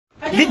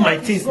Leave my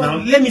things now.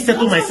 Let me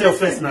settle myself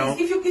first now.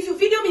 If you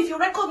video me, if you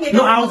record me,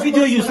 no, I'll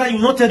video you, so you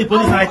not tell the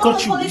police I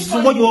caught you. This is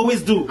what you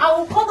always do. I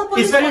will call the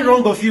police. It's very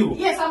wrong of you.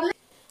 Yes, I'm.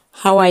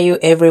 How are you,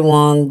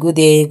 everyone? Good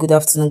day, good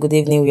afternoon, good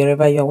evening,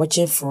 wherever you are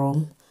watching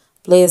from.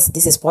 Please,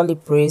 this is Polly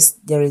Praise.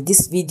 There is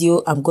this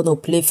video I'm going to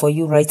play for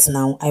you right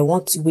now. I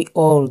want we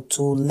all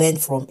to learn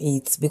from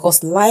it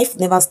because life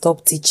never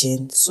stops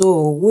teaching,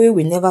 so we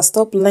will never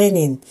stop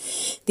learning.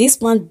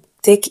 This man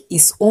take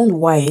his own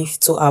wife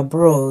to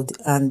abroad,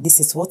 and this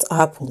is what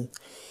happened.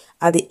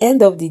 At the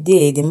end of the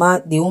day,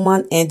 the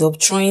woman end up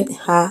throwing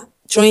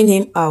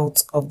him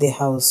out of the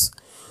house.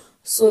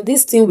 So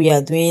this thing we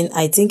are doing,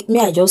 I think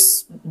I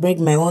just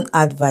bring my own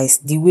advice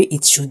the way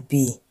it should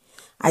be.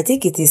 I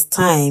think it is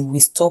time we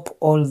stop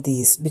all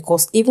this,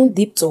 because even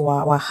deep to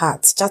our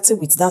heart, chatting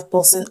with that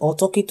person or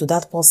talking to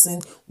that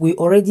person, we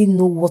already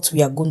know what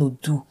we are going to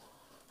do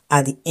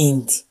at the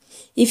end.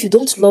 If you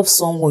don't love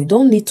someone, you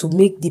don't need to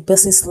make the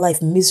person's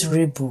life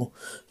miserable.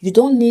 You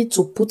don't need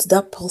to put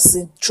that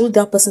person, throw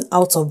that person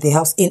out of the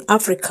house. In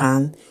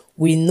African,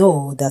 we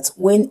know that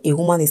when a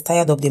woman is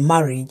tired of the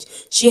marriage,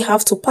 she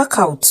have to pack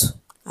out.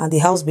 And the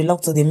house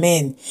belongs to the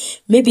men.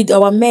 Maybe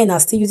our men are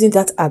still using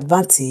that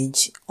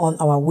advantage on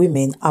our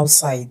women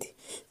outside,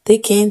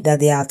 thinking that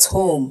they are at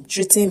home,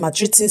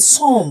 maltreating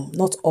some,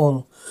 not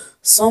all.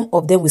 Some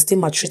of them will still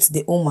maltreat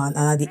the woman,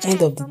 and at the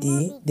end of the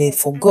day, they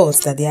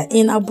forgot that they are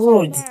in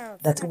abroad,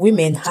 that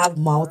women have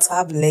mouth,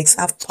 have legs,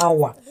 have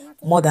power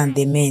more than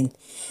the men.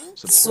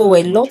 So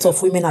a lot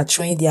of women are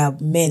throwing their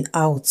men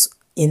out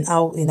in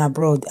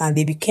abroad, and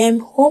they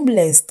became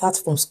homeless, start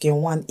from scale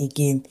one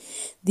again.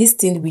 This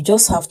thing, we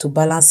just have to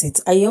balance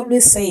it. I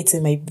always say it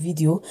in my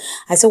video.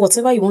 I say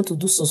whatever you want to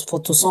do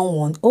to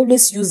someone,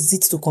 always use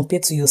it to compare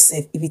to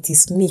yourself. If it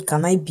is me,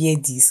 can I bear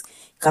this?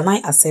 Can I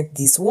accept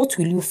this? What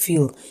will you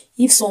feel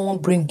if someone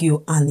bring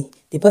you and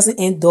the person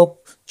end up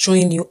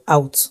throwing you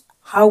out?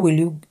 How will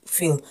you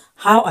feel?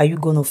 How are you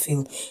gonna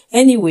feel?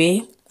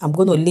 Anyway, I'm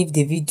going to leave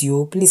the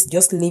video. Please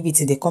just leave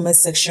it in the comment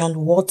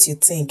section what you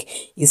think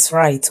is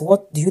right.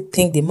 What do you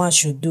think the man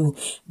should do?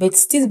 But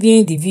still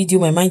being the video,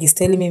 my mind is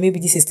telling me maybe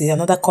this is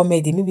another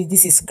comedy, maybe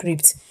this is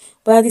script.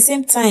 But at the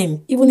same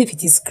time, even if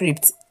it is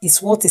script,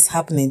 it's what is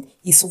happening,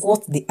 it's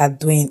what they are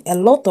doing. A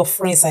lot of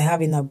friends I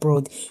have in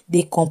abroad,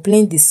 they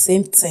complain the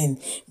same thing.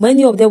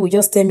 Many of them will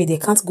just tell me they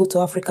can't go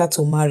to Africa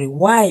to marry.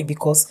 Why?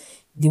 Because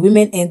the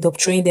women end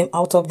up throwing them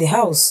out of the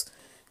house,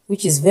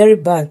 which is very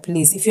bad.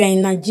 Please, if you are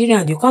in Nigeria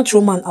and you can't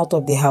throw man out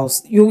of the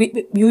house, you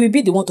will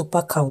be the one to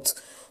pack out.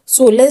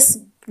 So let's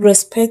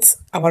respect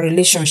our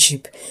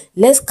relationship.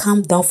 Let's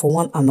calm down for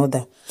one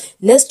another.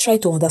 Let's try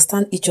to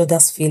understand each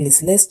other's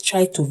feelings. Let's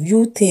try to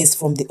view things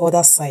from the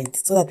other side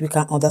so that we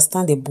can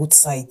understand the both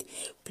side.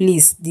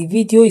 Please, the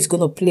video is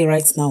going to play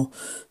right now.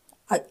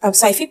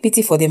 I feel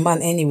pity for the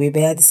man anyway,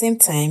 but at the same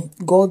time,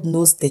 God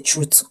knows the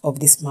truth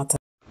of this matter.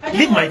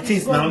 Leave my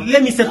things now.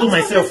 Let me settle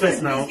myself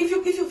first now. If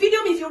you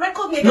video me, if you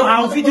record me, no,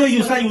 I'll video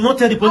you, so you not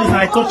tell the police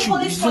I caught you.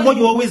 This is what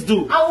you always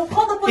do. I will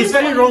call the police. It's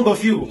very wrong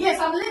of you. Yes,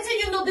 I'm letting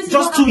you know this.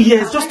 Just 2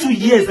 years, just 2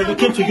 years that you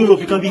came to Europe,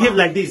 you can behave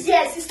like this.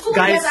 Yes, it's 2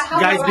 years.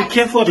 Guys, be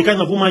careful of the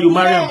kind of woman you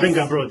marry and bring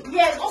abroad.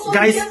 Yes, also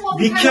guys,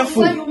 be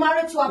careful.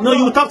 No,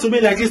 you talk to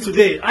me like this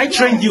today. I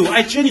trained you.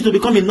 I trained you to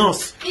become a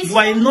nurse. You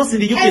are a nurse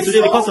in the UK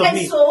today because of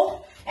me.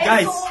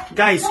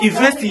 Guys,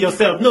 invest in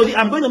yourself. No,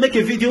 I'm going to make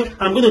a video.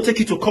 I'm going to take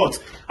you to court.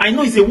 I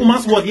know it's a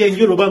woman's word here in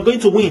Europe, but I'm going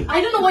to win.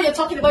 I don't know what you're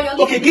talking about.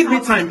 You're okay, give me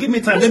time. Give me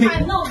time. Let me.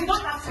 No, you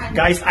don't have time.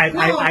 Guys,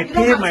 I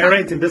pay my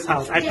rent in this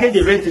house. I pay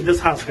the rent in this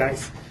house,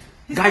 guys.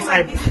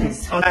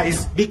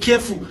 Guys, be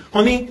careful,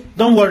 honey.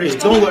 Don't worry.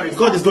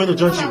 God is going to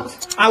judge you.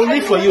 I will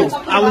live for you.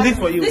 I will live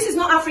for you. This is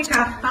not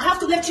Africa. I have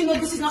to let you know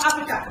this is not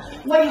Africa,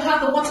 where you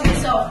have the water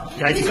yourself.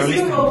 Guys, you can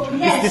listen.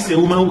 This is a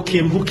woman who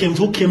came to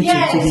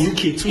the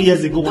UK 2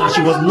 years ago, and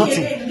she was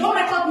nothing. Don't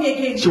record me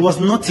again. She was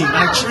nothing.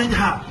 I trained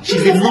her.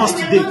 She's a nurse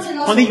today.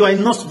 Honey, you are a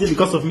nurse today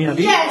because of me,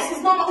 Abby. Yes,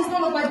 it's not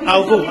my business.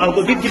 I'll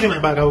go. Give me my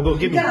bag. I'll go.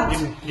 Give me.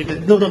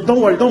 No,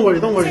 don't worry.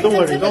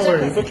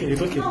 It's okay.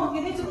 No,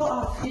 you need to go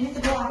out. You need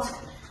to go out.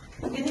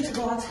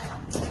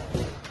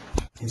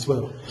 As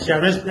well.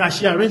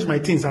 She arranged my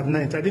things at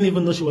night. I didn't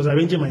even know she was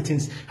arranging my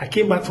things. I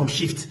came back from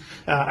shift.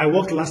 I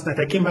worked last night.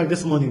 I came back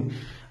this morning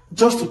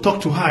just to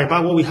talk to her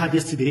about what we had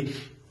yesterday.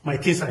 My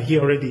things are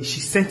here already.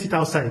 She sent it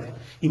outside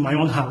in my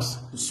own house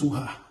to sue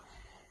her.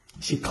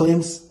 She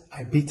claims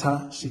I beat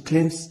her. She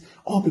claims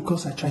all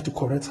because I tried to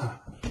correct her.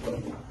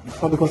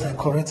 All because I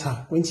correct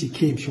her. When she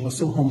came, she was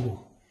so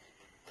humble.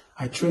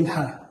 I trained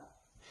her.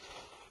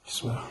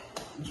 As well.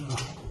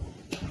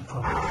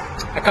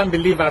 I can't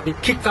believe I've been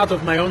kicked out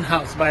of my own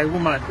house by a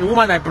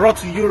woman I brought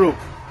to Europe.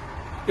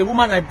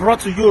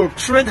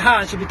 Trained her,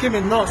 and she became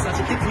a nurse, and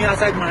she kicked me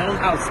outside my own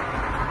house.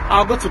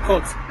 I'll go to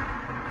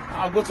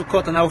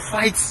court and I'll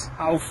fight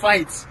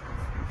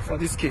for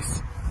this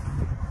case.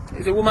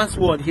 It's a woman's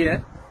word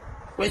here.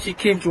 When she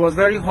came, she was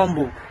very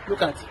humble.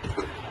 Look at.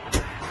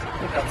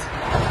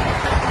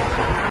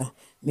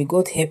 May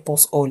God help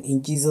us all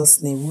in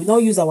Jesus' name. We will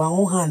not use our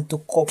own hand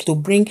to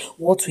bring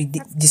what will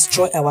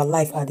destroy our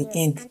life at the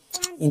end.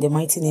 In the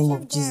mighty name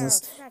of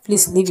Jesus.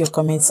 Please leave your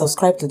comments,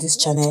 subscribe to this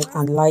channel,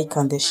 and like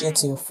and share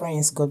to your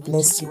friends. God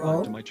bless you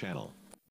all.